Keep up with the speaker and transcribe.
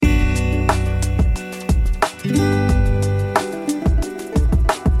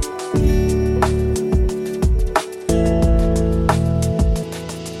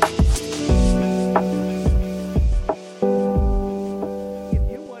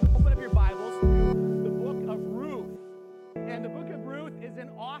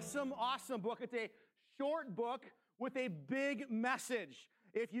awesome book. It's a short book with a big message.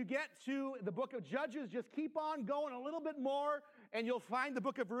 If you get to the book of Judges, just keep on going a little bit more, and you'll find the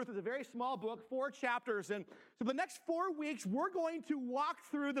book of Ruth is a very small book, 4 chapters. And so the next 4 weeks, we're going to walk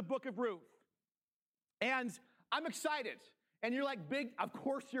through the book of Ruth. And I'm excited. And you're like, of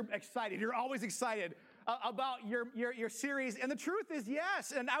course you're excited. You're always excited about your series. And the truth is,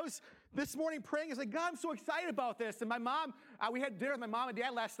 yes. And I was this morning praying. I was like, God, I'm so excited about this. And my mom, we had dinner with my mom and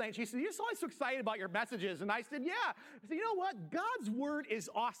dad last night. And she said, you're always so excited about your messages. And I said, yeah. I said, you know what? God's word is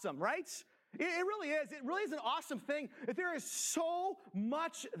awesome, right? It really is. It really is an awesome thing that there is so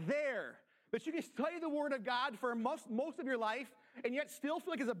much there that you can study the word of God for most of your life and yet still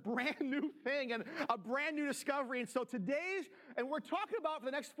feel like it's a brand new thing and a brand new discovery. And so today's, and we're talking about for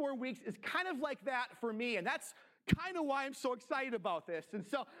the next 4 weeks, is kind of like that for me. And that's kind of why I'm so excited about this. And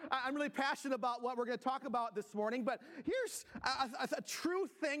so I'm really passionate about what we're going to talk about this morning. But here's a true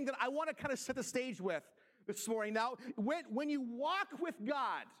thing that I want to kind of set the stage with this morning. Now, when you walk with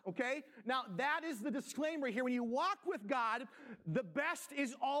God, okay, now that is the disclaimer here. When you walk with God, the best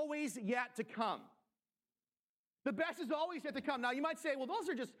is always yet to come. The best is always yet to come. Now, you might say, well, those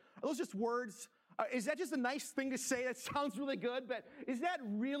are just words. Is that just a nice thing to say? That sounds really good, but is that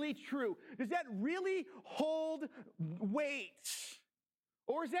really true? Does that really hold weight?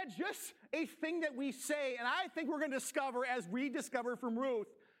 Or is that just a thing that we say? And I think we're going to discover, as we discover from Ruth,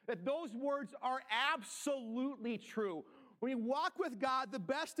 that those words are absolutely true. When you walk with God, the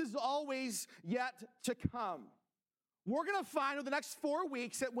best is always yet to come. We're going to find over the next 4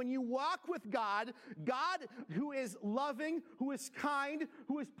 weeks that when you walk with God, God who is loving, who is kind,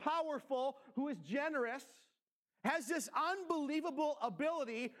 who is powerful, who is generous, has this unbelievable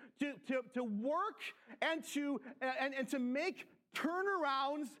ability to work and to make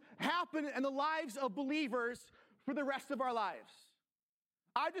turnarounds happen in the lives of believers for the rest of our lives.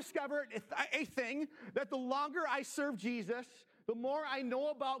 I discovered a thing that the longer I serve Jesus, the more I know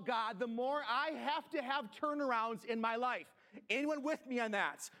about God, the more I have to have turnarounds in my life. Anyone with me on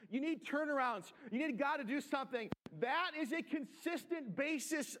that? You need turnarounds. You need God to do something. That is a consistent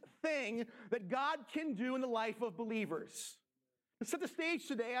basis thing that God can do in the life of believers. To set the stage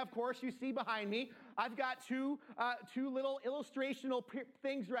today, of course, you see behind me, I've got two little illustrational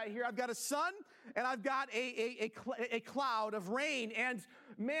things right here. I've got a sun and I've got a cloud of rain. And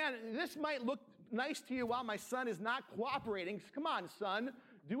man, this might look nice to you while my son is not cooperating. Come on, son.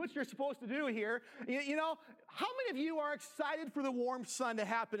 Do what you're supposed to do here. You know, how many of you are excited for the warm sun to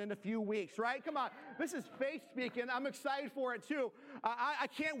happen in a few weeks, right? Come on. This is faith speaking. I'm excited for it too. I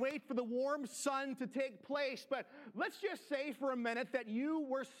can't wait for the warm sun to take place. But let's just say for a minute that you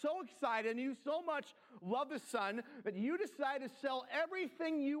were so excited and you so much love the sun that you decided to sell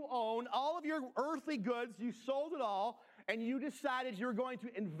everything you own, all of your earthly goods, you sold it all, and you decided you were going to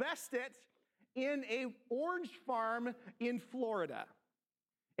invest it in an orange farm in Florida.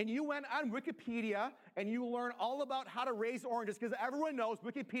 And you went on Wikipedia and you learn all about how to raise oranges because everyone knows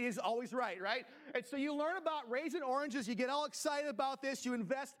Wikipedia is always right? And so you learn about raising oranges, you get all excited about this, you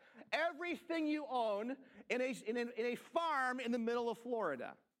invest everything you own in a farm in the middle of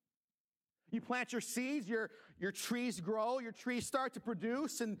Florida. You plant your seeds, your trees grow, your trees start to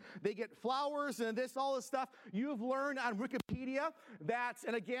produce, and they get flowers and all this stuff. You've learned on Wikipedia that,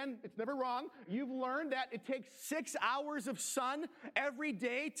 and again, it's never wrong, you've learned that it takes 6 hours of sun every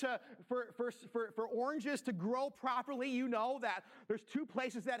day for oranges to grow properly. You know that there's 2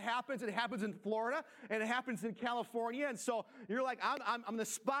 places that happens. It happens in Florida, and it happens in California. And so you're like, I'm the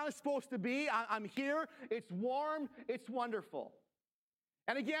spot I'm supposed to be. I'm here. It's warm. It's wonderful.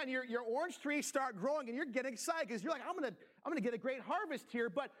 And again, your orange trees start growing and you're getting excited because you're like, I'm gonna get a great harvest here.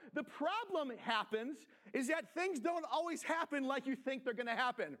 But the problem happens is that things don't always happen like you think they're gonna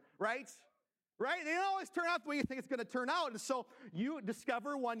happen, right? They don't always turn out the way you think it's gonna turn out. And so you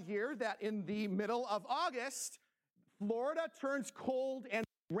discover one year that in the middle of August, Florida turns cold and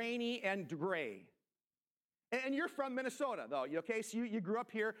rainy and gray. And you're from Minnesota, though, okay? So you grew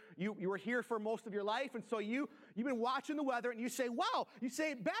up here. You were here for most of your life. And so you've been watching the weather, and you say, wow. You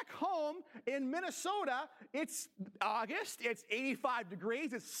say, back home in Minnesota, it's August. It's 85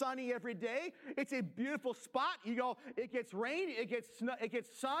 degrees. It's sunny every day. It's a beautiful spot. You go, it gets rain. It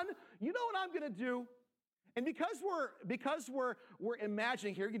gets sun. You know what I'm going to do? And because we're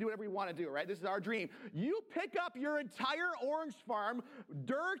imagining here, you can do whatever you want to do, right? This is our dream. You pick up your entire orange farm,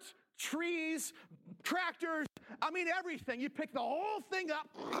 dirt, trees, tractors, everything. You pick the whole thing up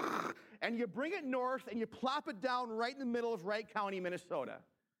and you bring it north and you plop it down right in the middle of Wright County, Minnesota.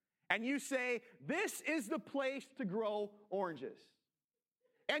 And you say, this is the place to grow oranges.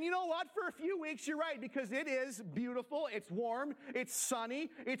 And you know what? For a few weeks, you're right, because it is beautiful, it's warm, it's sunny,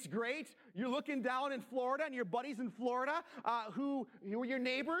 it's great. You're looking down in Florida, and your buddies in Florida, who are your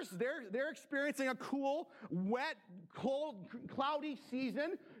neighbors, they're experiencing a cool, wet, cold, cloudy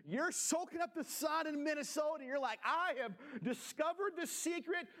season. You're soaking up the sun in Minnesota, and you're like, I have discovered the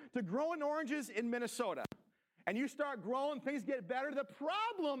secret to growing oranges in Minnesota. And you start growing, things get better. The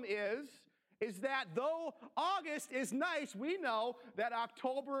problem is that though August is nice, we know that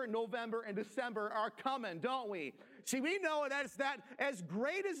October, November, and December are coming, don't we? See, we know that as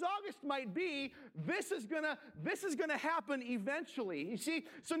great as August might be, this is gonna happen eventually. You see,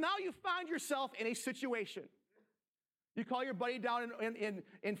 so now you find yourself in a situation. You call your buddy down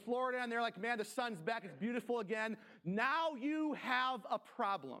in Florida, and they're like, man, the sun's back, it's beautiful again. Now you have a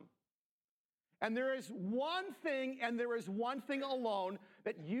problem. And there is one thing, and there is one thing alone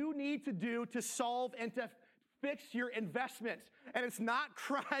that you need to do to solve and to fix your investment. And it's not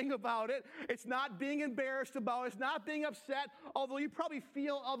crying about it. It's not being embarrassed about it. It's not being upset, although you probably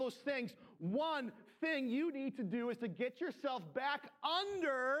feel all those things. One thing you need to do is to get yourself back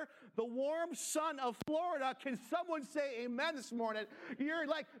under the warm sun of Florida. Can someone say amen this morning? You're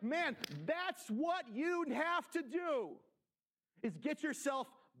like, man, that's what you have to do, is get yourself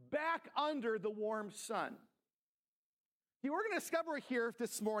back under the warm sun. We're going to discover here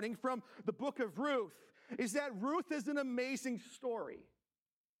this morning from the book of Ruth is that Ruth is an amazing story.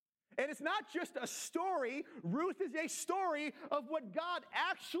 And it's not just a story. Ruth is a story of what God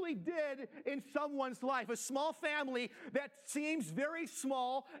actually did in someone's life. A small family that seems very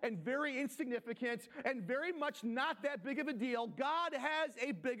small and very insignificant and very much not that big of a deal. God has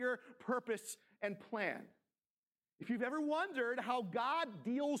a bigger purpose and plan. If you've ever wondered how God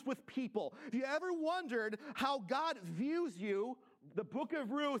deals with people, if you ever wondered how God views you, the book of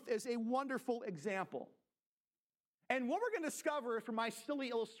Ruth is a wonderful example. And what we're going to discover from my silly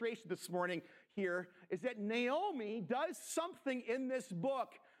illustration this morning here is that Naomi does something in this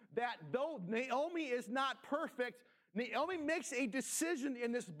book that, though Naomi is not perfect, Naomi makes a decision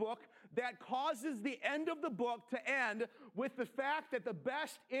in this book that causes the end of the book to end with the fact that the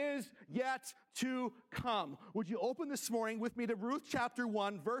best is yet to come. Would you open this morning with me to Ruth chapter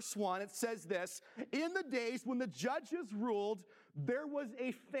 1, verse 1? It says this: in the days when the judges ruled, there was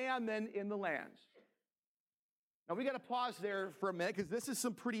a famine in the land. Now we got to pause there for a minute because this is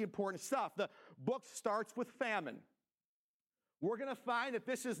some pretty important stuff. The book starts with famine. We're going to find that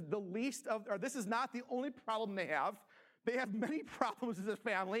this is this is not the only problem they have. They have many problems as a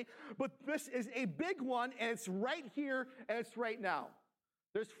family, but this is a big one, and it's right here, and it's right now.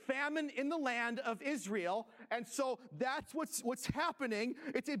 There's famine in the land of Israel, and so that's what's happening.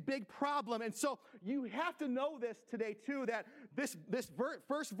 It's a big problem, and so you have to know this today, too, that this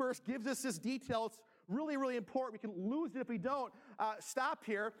first verse gives us this detail. It's really, really important. We can lose it if we don't stop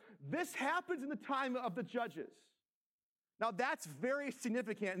here. This happens in the time of the judges. Now, that's very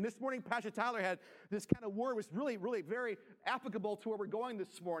significant. And this morning, Pastor Tyler had this kind of word, was really, really very applicable to where we're going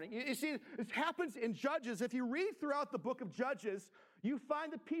this morning. You see, this happens in Judges. If you read throughout the book of Judges, you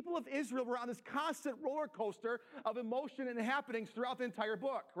find the people of Israel were on this constant roller coaster of emotion and happenings throughout the entire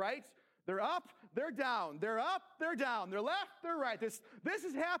book, right? They're up, they're down. They're up, they're down. They're left, they're right. This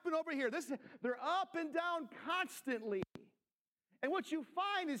has happened over here. They're up and down constantly. And what you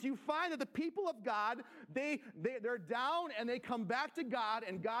find that the people of God, they're down and they come back to God,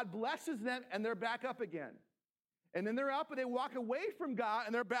 and God blesses them, and they're back up again. And then they're up and they walk away from God,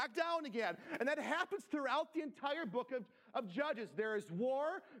 and they're back down again. And that happens throughout the entire book of Judges. There is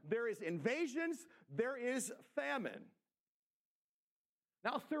war, there is invasions, there is famine.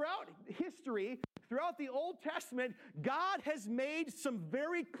 Now, throughout history, throughout the Old Testament, God has made some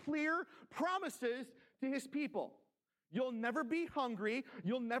very clear promises to his people. You'll never be hungry.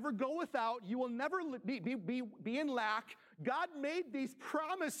 You'll never go without. You will never be in lack. God made these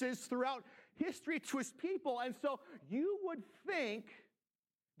promises throughout history to his people. And so you would think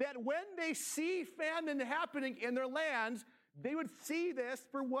that when they see famine happening in their lands, they would see this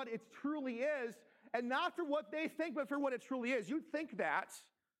for what it truly is, and not for what they think, but for what it truly is. You'd think that.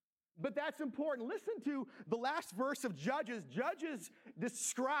 But that's important. Listen to the last verse of Judges. Judges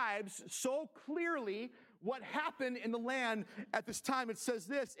describes so clearly what happened in the land at this time. It says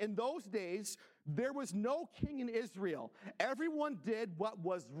this: in those days, there was no king in Israel. Everyone did what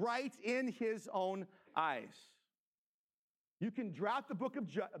was right in his own eyes. You can drop the book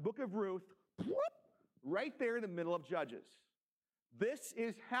of Ruth right there in the middle of Judges. This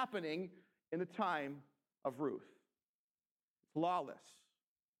is happening in the time of Ruth. It's lawless.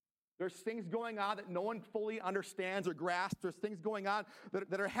 There's things going on that no one fully understands or grasps. There's things going on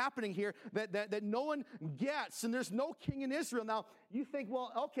that are happening here that no one gets, and there's no king in Israel. Now, you think,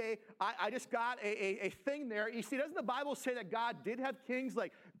 well, okay, I just got a thing there. You see, doesn't the Bible say that God did have kings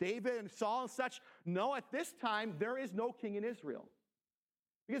like David and Saul and such? No, at this time, there is no king in Israel.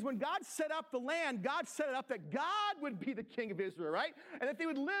 Because when God set up the land, God set it up that God would be the king of Israel, right? And that they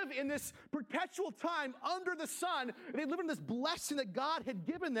would live in this perpetual time under the sun, and they'd live in this blessing that God had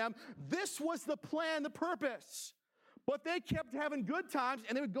given them. This was the plan, the purpose. But they kept having good times,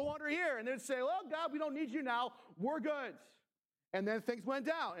 and they would go under here, and they'd say, well, God, we don't need you now. We're good. And then things went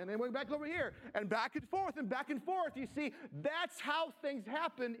down, and they went back over here, and back and forth, and back and forth. You see, that's how things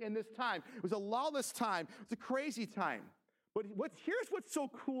happened in this time. It was a lawless time. It was a crazy time. But here's what's so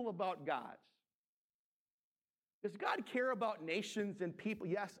cool about God. Does God care about nations and people?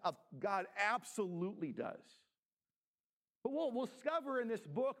 Yes, God absolutely does. But we'll discover in this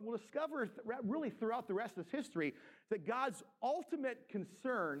book, we'll discover really throughout the rest of this history, that God's ultimate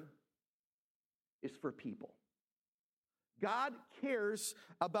concern is for people. God cares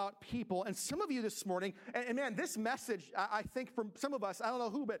about people. And some of you this morning, and man, this message, I think from some of us, I don't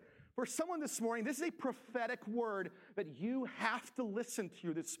know who, but for someone this morning, this is a prophetic word that you have to listen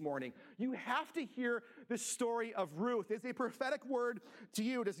to this morning. You have to hear the story of Ruth. It's a prophetic word to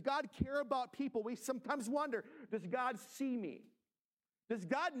you. Does God care about people? We sometimes wonder, does God see me? Does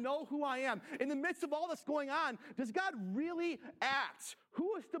God know who I am? In the midst of all this going on, does God really act?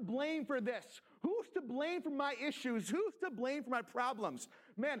 Who is to blame for this? Who's to blame for my issues? Who's to blame for my problems?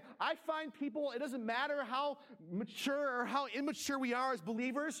 Man, I find people, it doesn't matter how mature or how immature we are as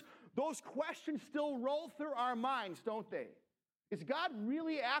believers, those questions still roll through our minds, don't they? Is God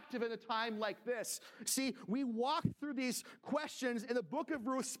really active in a time like this? See, we walk through these questions, and the book of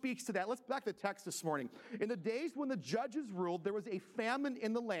Ruth speaks to that. Let's back to the text this morning. In the days when the judges ruled, there was a famine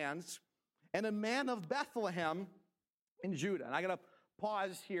in the lands, and a man of Bethlehem in Judah. And I got to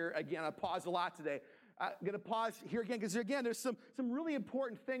pause here again. I pause a lot today. I'm going to pause here again because, again, there's some really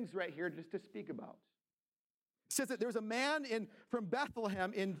important things right here just to speak about. It says that there was a man from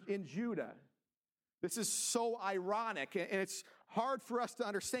Bethlehem in Judah. This is so ironic, and it's hard for us to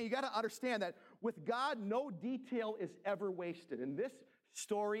understand. You got to understand that with God, no detail is ever wasted. And this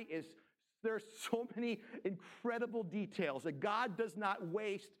story there's so many incredible details that God does not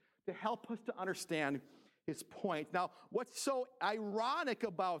waste to help us to understand his point. Now, what's so ironic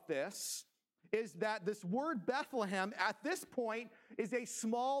about this is that this word Bethlehem at this point is a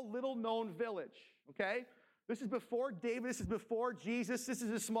small, little-known village, okay? This is before David. This is before Jesus. This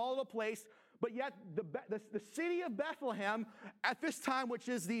is a small little place. But yet the city of Bethlehem at this time, which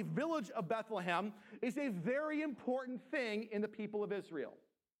is the village of Bethlehem, is a very important thing in the people of Israel.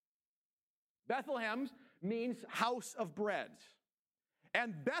 Bethlehem means house of bread.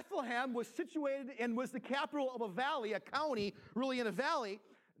 And Bethlehem was situated and was the capital of a valley, a county, really in a valley,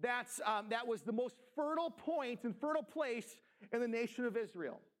 that was the most fertile point and fertile place in the nation of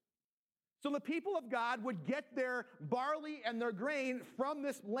Israel. So the people of God would get their barley and their grain from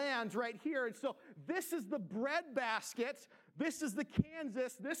this land right here. And so this is the bread basket. This is the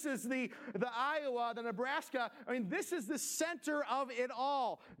Kansas. This is the Iowa, the Nebraska. I mean, this is the center of it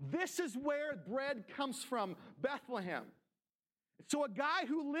all. This is where bread comes from, Bethlehem. So a guy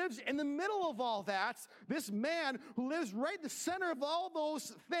who lives in the middle of all that, this man who lives right in the center of all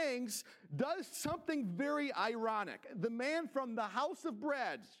those things, does something very ironic. The man from the house of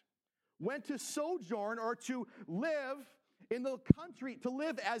bread went to sojourn or to live in the country, to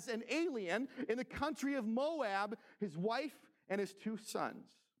live as an alien in the country of Moab, his wife and his 2 sons.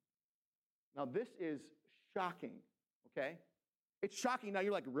 Now this is shocking, okay? It's shocking. Now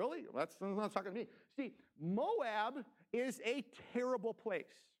you're like, really? That's not shocking to me. See, Moab is a terrible place.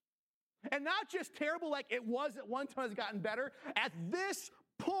 And not just terrible like it was at one time, it's gotten better. At this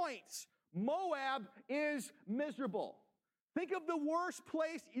point, Moab is miserable. Think of the worst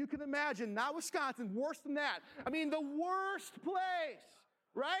place you can imagine. Not Wisconsin, worse than that. I mean, the worst place,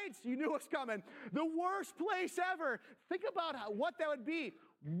 right? You knew it was coming. The worst place ever. Think about what that would be.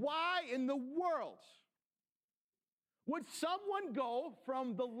 Why in the world would someone go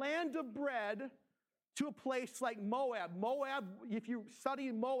from the land of bread to a place like Moab? Moab, if you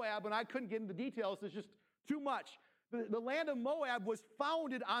study Moab, and I couldn't get into the details, it's just too much. The land of Moab was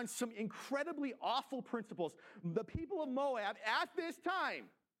founded on some incredibly awful principles. The people of Moab at this time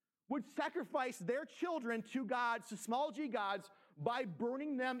would sacrifice their children to gods, to small g gods, by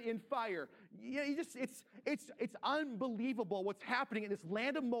burning them in fire. It's unbelievable what's happening in this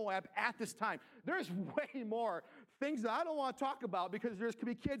land of Moab at this time. There's way more things that I don't want to talk about because there could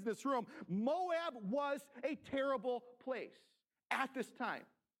be kids in this room. Moab was a terrible place at this time.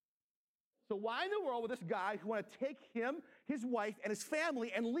 So why in the world would this guy who want to take him, his wife, and his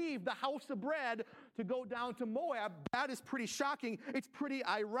family and leave the house of bread to go down to Moab? That is pretty shocking. It's pretty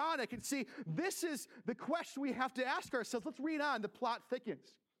ironic. And see, this is the question we have to ask ourselves. Let's read on. The plot thickens.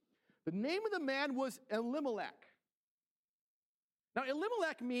 The name of the man was Elimelech. Now,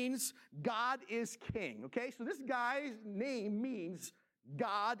 Elimelech means God is king, okay? So this guy's name means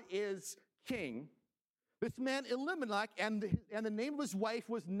God is king. This man Elimelech, and the name of his wife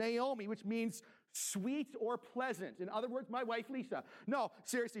was Naomi, which means sweet or pleasant. In other words, my wife Lisa. No,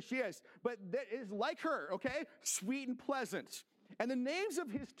 seriously, she is. But that is like her, okay? Sweet and pleasant. And the names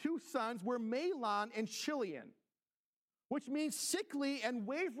of his two sons were Mahlon and Chilion, which means sickly and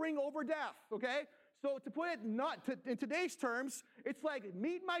wavering over death, okay? So to put it in today's terms, it's like,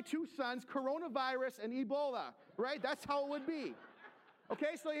 meet my two sons, coronavirus and Ebola, right? That's how it would be.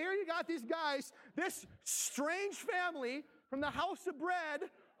 Okay, so here you got these guys, this strange family from the house of bread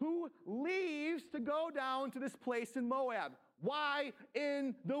who leaves to go down to this place in Moab. Why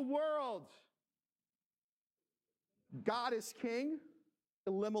in the world? God is king,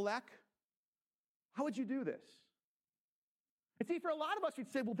 Elimelech. How would you do this? And see, for a lot of us, we'd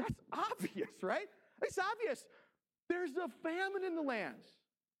say, well, that's obvious, right? It's obvious. There's a famine in the lands.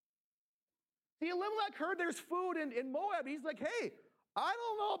 See, Elimelech heard there's food in Moab. He's like, hey, I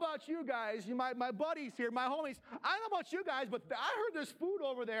don't know about you guys, my buddies here, my homies. I don't know about you guys, but I heard there's food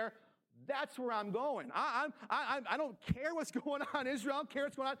over there. That's where I'm going. I don't care what's going on in Israel. I don't care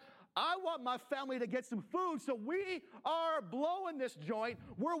what's going on. I want my family to get some food, so we are blowing this joint.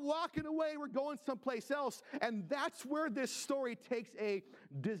 We're walking away. We're going someplace else. And that's where this story takes a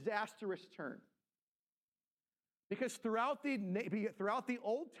disastrous turn. Because throughout the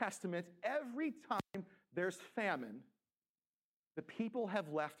Old Testament, every time there's famine, the people have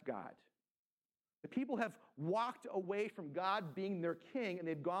left God. The people have walked away from God being their king, and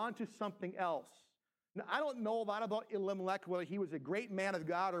they've gone to something else. Now, I don't know a lot about Elimelech, whether he was a great man of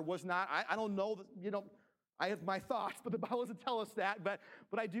God or was not. I don't know. I have my thoughts, but the Bible doesn't tell us that. But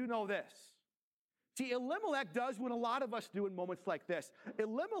I do know this. See, Elimelech does what a lot of us do in moments like this.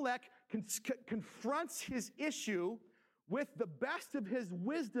 Elimelech confronts his issue with the best of his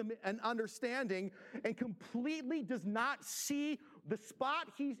wisdom and understanding, and completely does not see the spot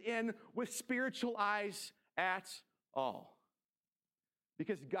he's in with spiritual eyes at all.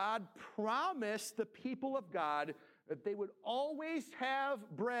 Because God promised the people of God that they would always have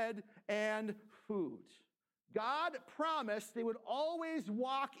bread and food. God promised they would always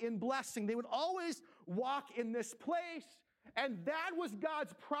walk in blessing. They would always walk in this place. And that was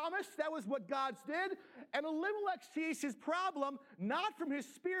God's promise. That was what God did. And Elimelech sees his problem not from his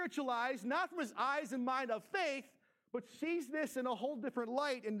spiritual eyes, not from his eyes and mind of faith, but sees this in a whole different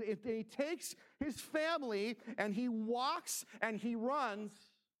light. And he takes his family and he walks and he runs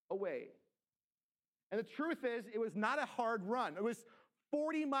away. And the truth is, it was not a hard run. It was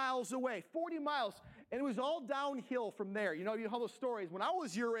 40 miles away, 40 miles. And it was all downhill from there. You know those stories. When I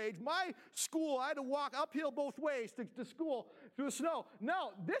was your age, my school, I had to walk uphill both ways to school through the snow.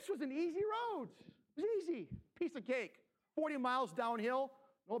 No, this was an easy road. It was easy. Piece of cake. 40 miles downhill,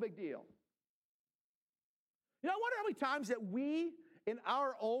 no big deal. I wonder how many times that we, in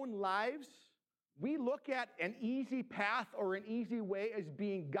our own lives, we look at an easy path or an easy way as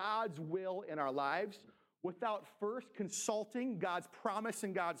being God's will in our lives without first consulting God's promise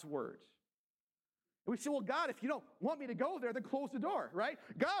and God's words. And we say, well, God, if you don't want me to go there, then close the door, right?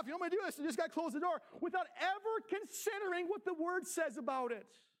 God, if you don't want me to do this, then just got to close the door without ever considering what the word says about it.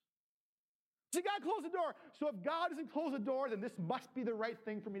 See, God closed the door. So if God doesn't close the door, then this must be the right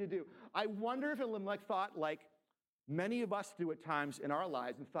thing for me to do. I wonder if Elimelech thought like many of us do at times in our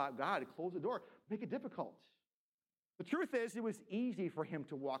lives and thought, God, close the door, make it difficult. The truth is, it was easy for him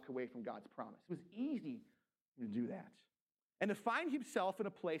to walk away from God's promise. It was easy to do that. And to find himself in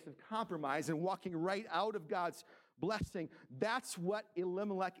a place of compromise and walking right out of God's blessing, that's what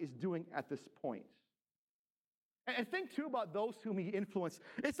Elimelech is doing at this point. And think, too, about those whom he influenced.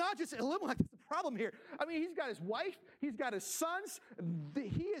 It's not just Elimelech that's the problem here. I mean, he's got his wife, he's got his sons.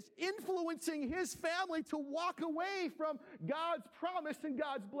 He is influencing his family to walk away from God's promise and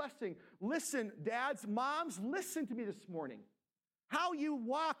God's blessing. Listen, dads, moms, listen to me this morning. How you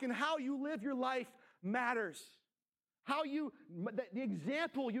walk and how you live your life matters. The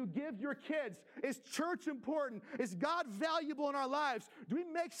example you give your kids, is church important? Is God valuable in our lives? Do we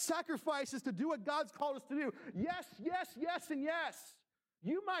make sacrifices to do what God's called us to do? Yes, yes, yes, and yes.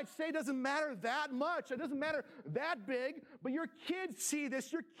 You might say it doesn't matter that much. It doesn't matter that big, but your kids see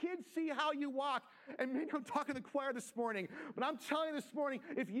this. Your kids see how you walk. And maybe I'm talking to the choir this morning, but I'm telling you this morning,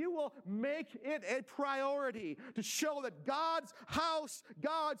 if you will make it a priority to show that God's house,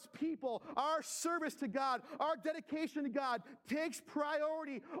 God's people, our service to God, our dedication to God takes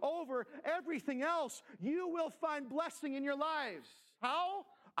priority over everything else, you will find blessing in your lives. How?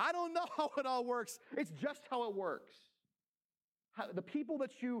 I don't know how it all works. It's just how it works. The people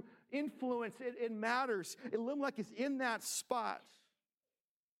that you influence, it matters. Elimelech is in that spot.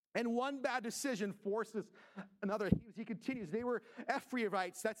 And one bad decision forces another. He continues. They were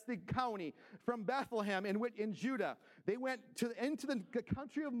Ephraimites, that's the county, from Bethlehem in Judah. They went into the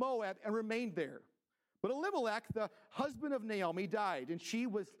country of Moab and remained there. But Elimelech, the husband of Naomi, died, and she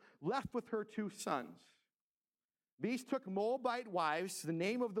was left with her 2 sons. These took Moabite wives. The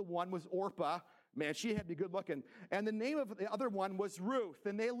name of the one was Orpah. Man, she had to be good looking. And the name of the other one was Ruth.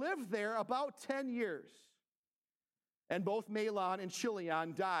 And they lived there about 10 years. And both Mahlon and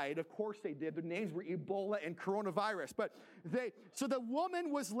Chilion died. Of course they did. Their names were Ebola and coronavirus. So the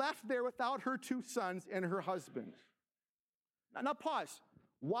woman was left there without her 2 sons and her husband. Now pause.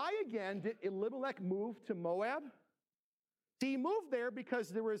 Why again did Elimelech move to Moab? See, he moved there because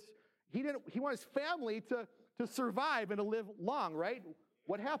he wanted his family to survive and to live long, right?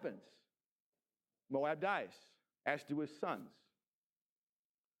 What happens? Moab dies, as do his sons.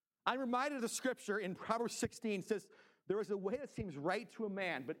 I'm reminded of the scripture in Proverbs 16 says, there is a way that seems right to a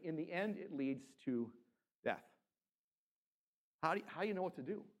man, but in the end it leads to death. How do you know what to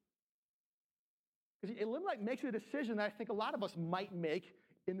do? Because Elimelech makes a decision that I think a lot of us might make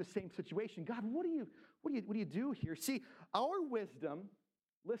in the same situation. God, what do you do here? See, our wisdom,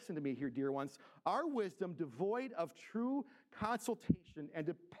 listen to me here, dear ones, our wisdom devoid of true consultation and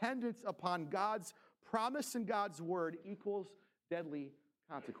dependence upon God's promise and God's word equals deadly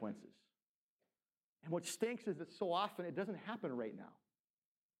consequences. And what stinks is that so often it doesn't happen right now.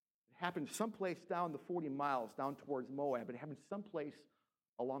 It happens someplace down the 40 miles, down towards Moab. It happens someplace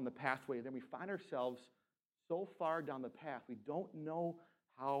along the pathway. And then we find ourselves so far down the path, we don't know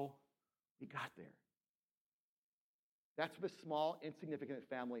how we got there. That's where the small, insignificant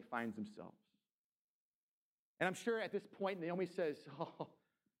family finds themselves. And I'm sure at this point, Naomi says, oh,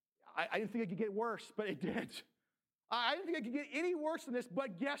 I didn't think it could get worse, but it did. I didn't think it could get any worse than this,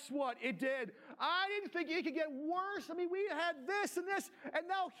 but guess what? It did. I didn't think it could get worse. I mean, we had this and this, and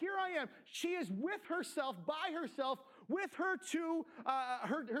now here I am. She is with herself, by herself, with her two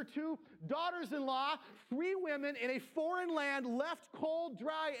daughters-in-law, 3 women in a foreign land, left cold,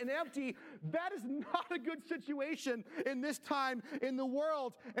 dry, and empty. That is not a good situation in this time in the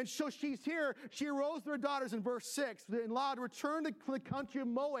world. And so she's here. She arose to her daughters in verse 6. The in-law returned to the country of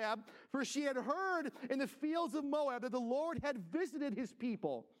Moab, for she had heard in the fields of Moab that the Lord had visited his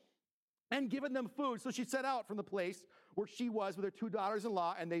people and given them food. So she set out from the place where she was with her 2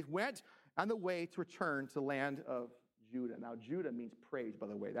 daughters-in-law, and they went on the way to return to the land of Judah. Now, Judah means praise, by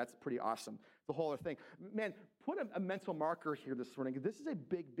the way. That's pretty awesome. The whole other thing. Man, put a mental marker here this morning. This is a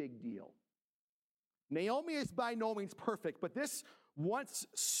big, big deal. Naomi is by no means perfect, but this once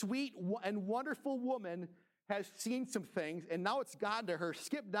sweet and wonderful woman has seen some things, and now it's gotten to her.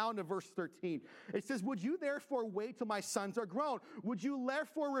 Skip down to verse 13. It says, would you therefore wait till my sons are grown? Would you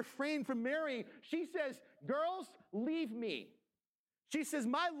therefore refrain from marrying? She says, girls, leave me. She says,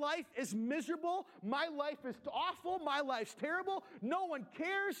 my life is miserable. My life is awful. My life's terrible. No one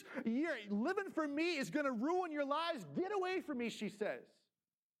cares. Living for me is going to ruin your lives. Get away from me, she says.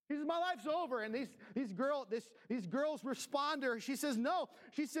 She says, my life's over. And these girls respond to her. She says, no.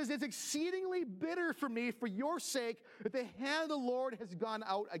 She says, it's exceedingly bitter for me for your sake that the hand of the Lord has gone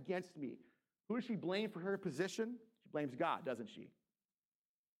out against me. Who does she blame for her position? She blames God, doesn't she?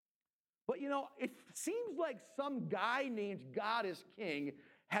 But it seems like some guy named God is King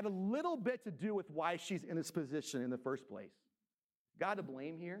had a little bit to do with why she's in this position in the first place. God to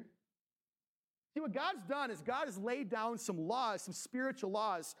blame here? See, what God's done is God has laid down some laws, some spiritual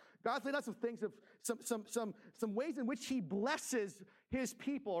laws. God's laid out some things of some ways in which he blesses his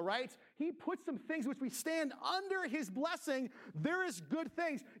people, right? He puts some things which we stand under his blessing. There is good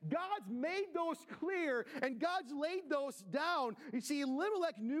things. God's made those clear, and God's laid those down. You see,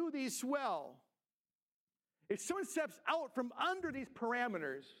 Elimelech knew these well. If someone steps out from under these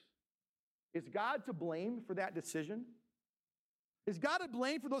parameters, is God to blame for that decision? Is God to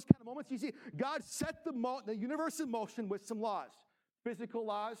blame for those kind of moments? You see, God set the universe in motion with some laws, physical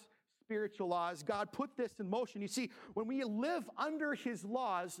laws, spiritual laws. God put this in motion. You see, when we live under his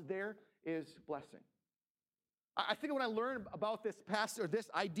laws, there is blessing. I think when I learned about this this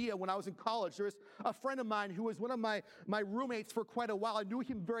idea when I was in college, there was a friend of mine who was one of my roommates for quite a while. I knew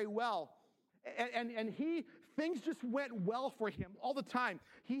him very well. And things just went well for him all the time.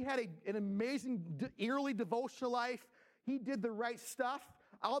 He had an amazing early devotional life. He did the right stuff.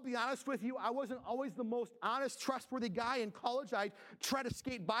 I'll be honest with you, I wasn't always the most honest, trustworthy guy in college. I'd try to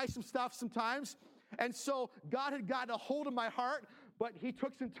skate by some stuff sometimes. And so God had gotten a hold of my heart, but he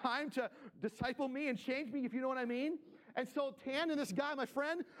took some time to disciple me and change me, if you know what I mean. And so Tan and this guy, my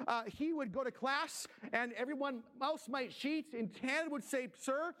friend, he would go to class, and everyone else might cheat, and Tan would say,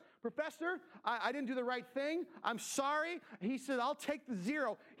 "Sir, professor, I didn't do the right thing. I'm sorry." He said, "I'll take the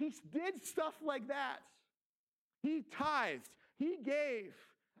 0. He did stuff like that. He tithed. He gave.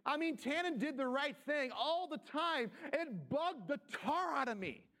 I mean, Tannen did the right thing all the time. It bugged the tar out of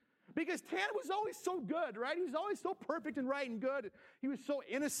me. Because Tannen was always so good, right? He was always so perfect and right and good. He was so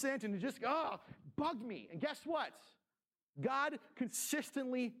innocent, and it just, bugged me. And guess what? God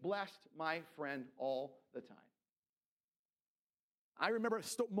consistently blessed my friend all the time. I remember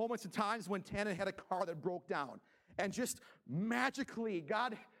moments and times when Tannen had a car that broke down, and just magically,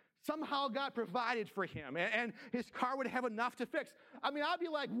 somehow God provided for him, and his car would have enough to fix. I mean, I'd be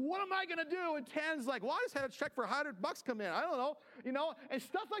like, what am I going to do? And Tannen's like, well, I just had a check for $100 come in. I don't know, and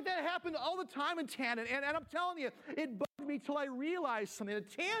stuff like that happened all the time in Tannen. And I'm telling you, it bugged me till I realized something. That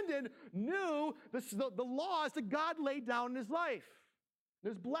Tannen knew the laws that God laid down in his life.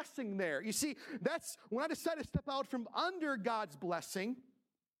 There's blessing there. You see, that's when I decided to step out from under God's blessing.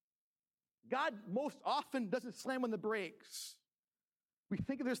 God most often doesn't slam on the brakes. We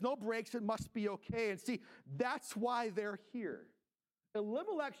think if there's no brakes, it must be okay. And see, that's why they're here.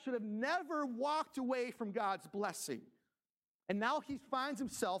 Elimelech should have never walked away from God's blessing. And now he finds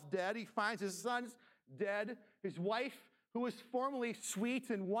himself dead. He finds his sons dead. His wife, who was formerly sweet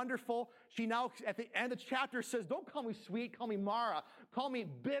and wonderful, she now, at the end of the chapter, says, don't call me sweet, call me Mara. Call me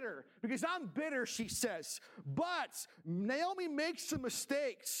bitter, because I'm bitter, she says. But Naomi makes some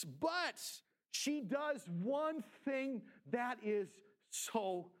mistakes, but she does one thing that is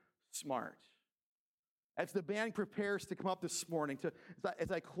so smart. As the band prepares to come up this morning,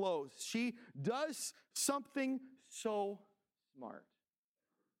 as I close, she does something so smart.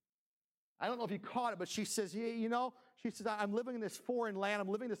 I don't know if you caught it, but she says, she says, I'm living in this foreign land. I'm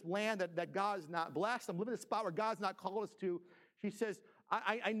living in this land that God is not blessed. I'm living in a spot where God's not called us to. She says,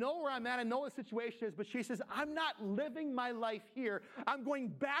 I know where I'm at. I know what the situation is, but she says, I'm not living my life here. I'm going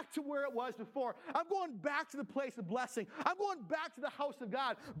back to where it was before. I'm going back to the place of blessing. I'm going back to the house of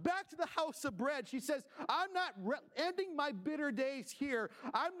God, back to the house of bread. She says, I'm not ending my bitter days here.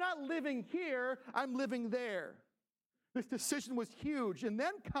 I'm not living here. I'm living there. This decision was huge. And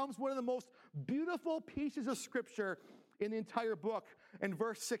then comes one of the most beautiful pieces of scripture in the entire book. In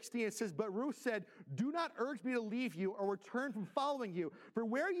verse 16, it says, but Ruth said, do not urge me to leave you or return from following you. For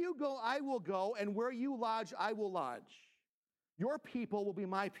where you go, I will go, and where you lodge, I will lodge. Your people will be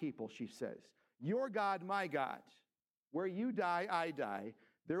my people, she says. Your God, my God. Where you die, I die.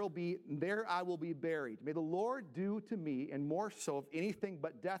 There I will be buried. May the Lord do to me, and more so, if anything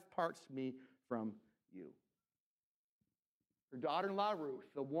but death parts me from you. Her daughter-in-law, Ruth,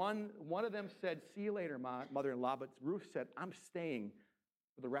 one of them said, see you later, mother-in-law, but Ruth said, I'm staying.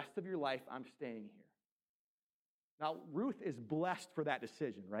 For the rest of your life, I'm staying here. Now, Ruth is blessed for that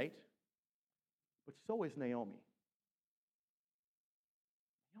decision, right? But so is Naomi.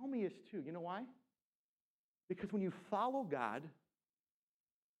 Naomi is too. You know why? Because when you follow God,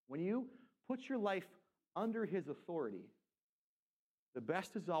 when you put your life under his authority, the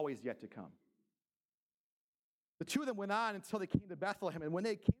best is always yet to come. The two of them went on until they came to Bethlehem. And when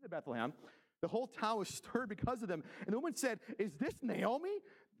they came to Bethlehem, the whole town was stirred because of them. And the woman said, is this Naomi?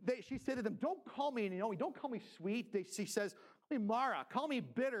 She said to them, don't call me Naomi. Don't call me sweet. She says, call me Mara. Call me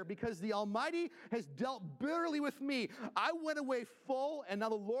bitter, because the Almighty has dealt bitterly with me. I went away full, and now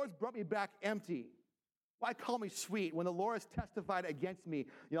the Lord's brought me back empty. Why call me sweet when the Lord has testified against me?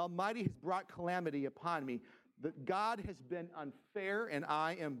 The Almighty has brought calamity upon me. That God has been unfair, and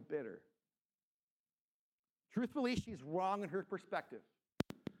I am bitter. Truthfully, she's wrong in her perspective.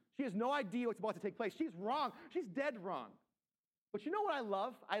 She has no idea what's about to take place. She's wrong. She's dead wrong. But you know what I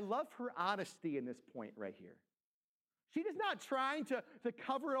love? I love her honesty in this point right here. She is not trying to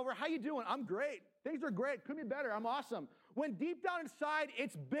cover it over. How you doing? I'm great. Things are great. Could be better. I'm awesome. When deep down inside,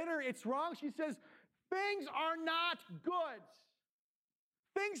 it's bitter, it's wrong, she says, things are not good.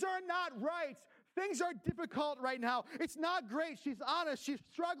 Things are not right. Things are difficult right now. It's not great. She's honest. She's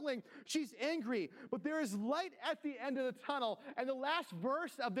struggling. She's angry. But there is light at the end of the tunnel. And the last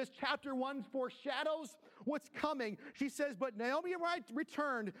verse of this chapter 1 foreshadows what's coming. She says, but Naomi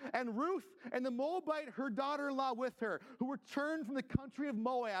returned, and Ruth and the Moabite, her daughter-in-law, with her, who returned from the country of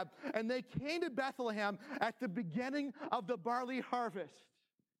Moab, and they came to Bethlehem at the beginning of the barley harvest.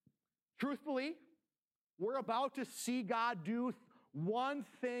 Truthfully, we're about to see God do one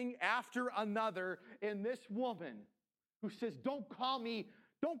thing after another in this woman who says, don't call me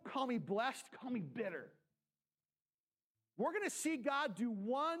blessed, call me bitter. We're going to see God do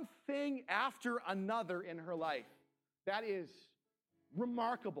one thing after another in her life. That is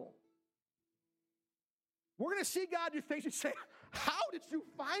remarkable. We're going to see God do things you say, how did you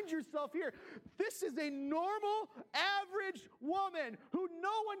find yourself here? This is a normal, average woman who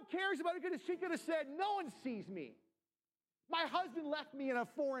no one cares about because she could have said, no one sees me. My husband left me in a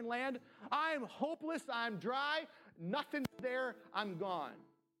foreign land. I'm hopeless. I'm dry. Nothing's there. I'm gone.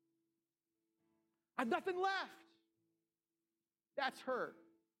 I've nothing left. That's her.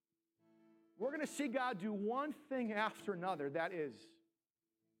 We're going to see God do one thing after another that is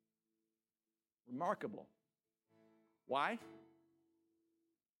remarkable. Why?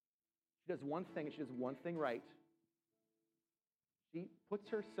 She does one thing, and she does one thing right. She puts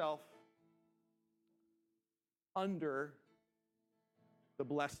herself under the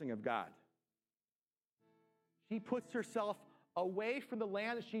blessing of God. She puts herself away from the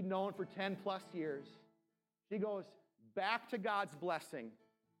land that she'd known for 10 plus years. She goes back to God's blessing.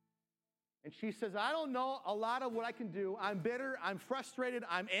 And she says, I don't know a lot of what I can do. I'm bitter, I'm frustrated,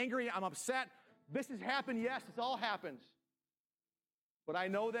 I'm angry, I'm upset. This has happened, yes, it's all happened. But I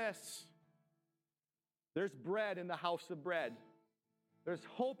know this. There's bread in the house of bread. There's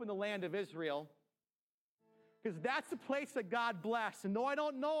hope in the land of Israel. Because that's the place that God blessed. And though I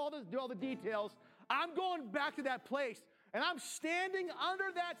don't know all the details, I'm going back to that place. And I'm standing under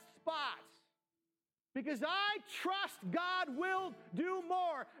that spot. Because I trust God will do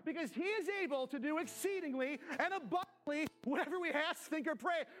more. Because He is able to do exceedingly and abundantly whatever we ask, think, or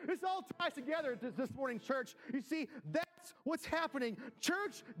pray. This all ties together this morning, church. You see, that's what's happening.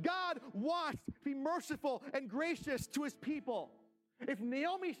 Church, God wants to be merciful and gracious to His people. If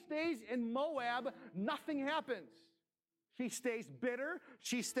Naomi stays in Moab, nothing happens. She stays bitter.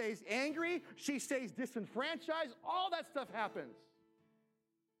 She stays angry. She stays disenfranchised. All that stuff happens.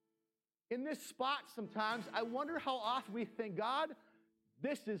 In this spot sometimes, I wonder how often we think, God,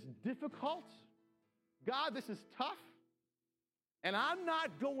 this is difficult. God, this is tough. And I'm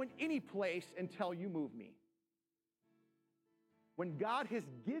not going any place until you move me. When God has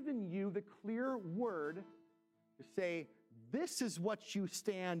given you the clear word to say, this is what you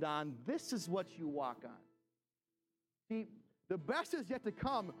stand on. This is what you walk on. See, the best is yet to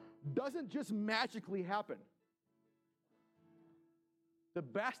come doesn't just magically happen. The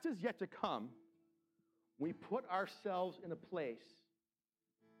best is yet to come. We put ourselves in a place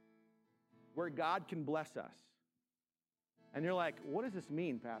where God can bless us. And you're like, what does this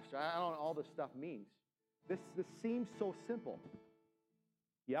mean, Pastor? I don't know what all this stuff means. This seems so simple.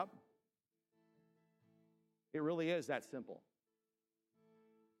 Yep. It really is that simple.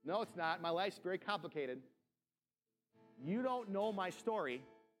 No, it's not. My life's very complicated. You don't know my story.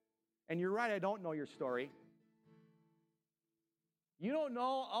 And you're right, I don't know your story. You don't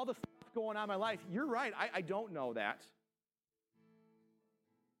know all the stuff going on in my life. You're right, I don't know that.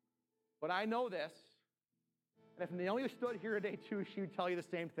 But I know this. And if Naomi stood here today too, she would tell you the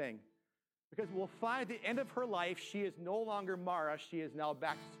same thing. Because we'll find at the end of her life, she is no longer Mara. She is now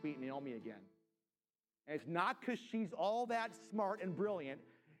back to sweet Naomi again. And it's not because she's all that smart and brilliant.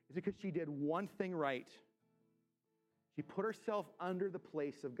 It's because she did one thing right. She put herself under the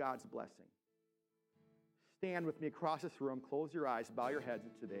place of God's blessing. Stand with me across this room. Close your eyes. Bow your heads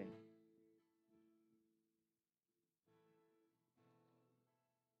today.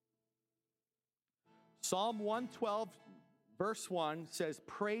 Psalm 112, verse 1 says,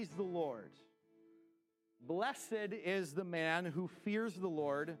 praise the Lord. Blessed is the man who fears the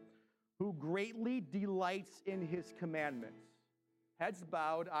Lord, who greatly delights in His commandments. Heads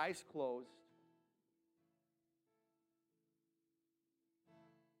bowed, eyes closed.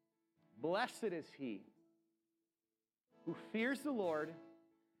 Blessed is he who fears the Lord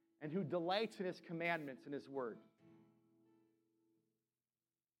and who delights in His commandments and His word.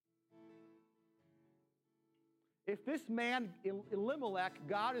 If this man, Elimelech,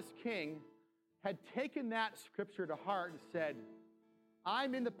 God is king, had taken that scripture to heart and said,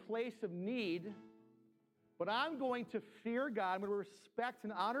 I'm in the place of need, but I'm going to fear God, I'm going to respect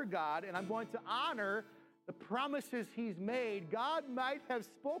and honor God, and I'm going to honor the promises He's made, God might have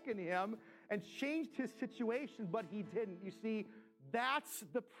spoken to him and changed his situation, but he didn't. You see, that's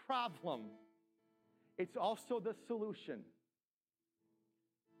the problem. It's also the solution.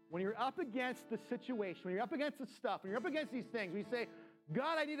 When you're up against the situation, when you're up against the stuff, when you're up against these things, we say,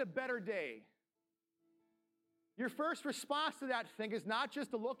 God, I need a better day. Your first response to that thing is not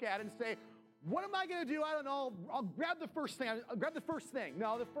just to look at it and say, what am I going to do? I don't know. I'll grab the first thing. I'll grab the first thing.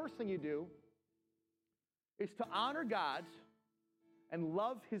 No, the first thing you do is to honor God and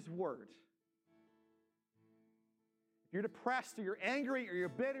love his word. If you're depressed or you're angry or you're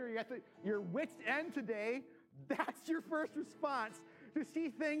bitter or you're at your wit's end today, that's your first response, to see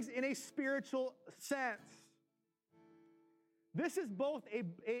things in a spiritual sense. This is both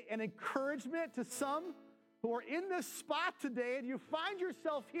an encouragement to some who are in this spot today, and you find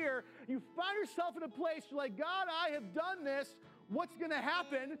yourself here, you find yourself in a place you're like, God, I have done this. What's going to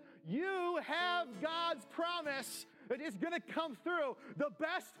happen? You have God's promise that it's going to come through. The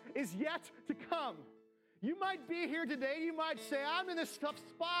best is yet to come. You might be here today, you might say, I'm in this tough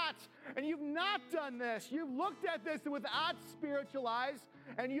spot, and you've not done this. You've looked at this without spiritual eyes,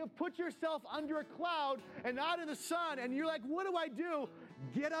 and you've put yourself under a cloud and out in the sun, and you're like, what do I do?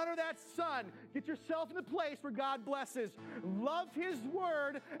 Get under that sun. Get yourself in the place where God blesses. Love his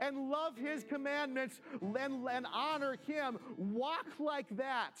word and love his commandments and honor him. Walk like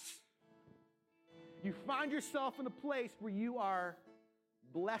that. You find yourself in a place where you are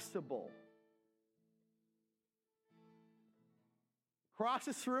blessable. Across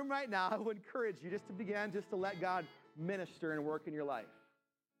this room right now, I would encourage you just to let God minister and work in your life.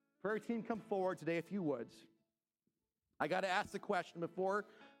 Prayer team, come forward today if you would. I got to ask the question before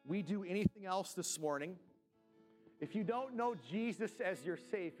we do anything else this morning. If you don't know Jesus as your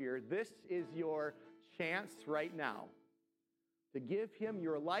Savior, this is your chance right now to give him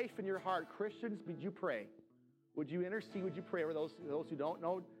your life and your heart. Christians, would you pray? Would you intercede? Would you pray for those who don't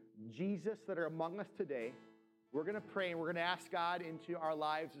know Jesus that are among us today? We're going to pray and we're going to ask God into our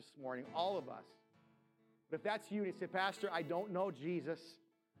lives this morning, all of us. But if that's you and you say, Pastor, I don't know Jesus,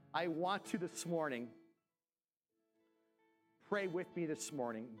 I want to this morning. Pray with me this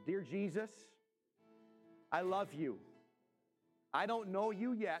morning. Dear Jesus, I love you. I don't know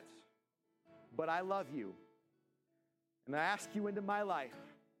you yet, but I love you. And I ask you into my life.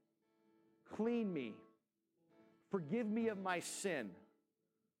 Clean me. Forgive me of my sin.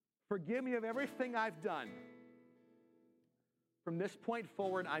 Forgive me of everything I've done. From this point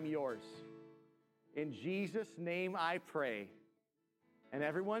forward, I'm yours. In Jesus' name I pray. And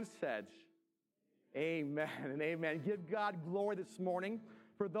everyone said, amen and amen. Give God glory this morning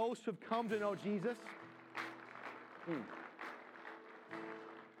for those who have come to know Jesus.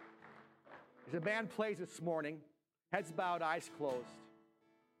 As the band plays this morning, heads bowed, eyes closed.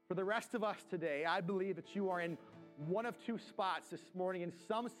 For the rest of us today, I believe that you are in one of two spots this morning, in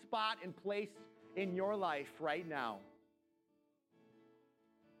some spot and place in your life right now.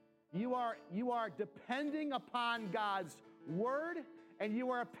 You are depending upon God's word, and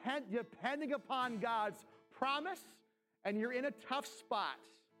you are depending upon God's promise, and you're in a tough spot.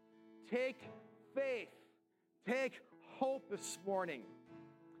 Take faith. Take hope this morning.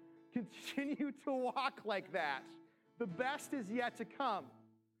 Continue to walk like that. The best is yet to come.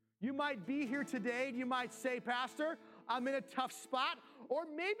 You might be here today and you might say, Pastor, I'm in a tough spot. Or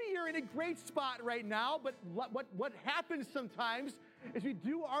maybe you're in a great spot right now, but what happens sometimes is we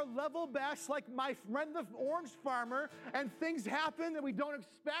do our level best, like my friend the orange farmer, and things happen that we don't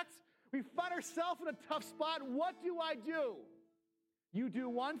expect. We find ourselves in a tough spot. What do? You do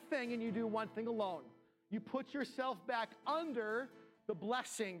one thing and you do one thing alone. You put yourself back under the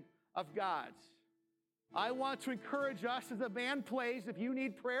blessing of God's. I want to encourage us as the band plays. If you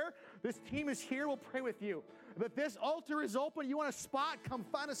need prayer, this team is here. We'll pray with you. If this altar is open, you want a spot, come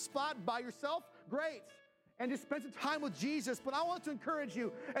find a spot by yourself, great. And just spend some time with Jesus. But I want to encourage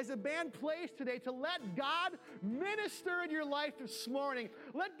you, as the band plays today, to let God minister in your life this morning.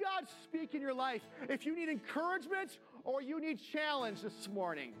 Let God speak in your life. If you need encouragement or you need challenge this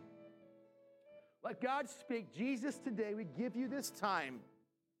morning, let God speak. Jesus, today we give you this time.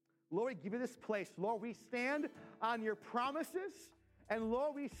 Lord, we give you this place. Lord, we stand on your promises. And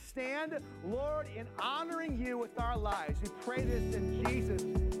Lord, we stand, Lord, in honoring you with our lives. We pray this in Jesus'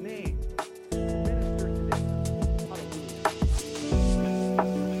 name.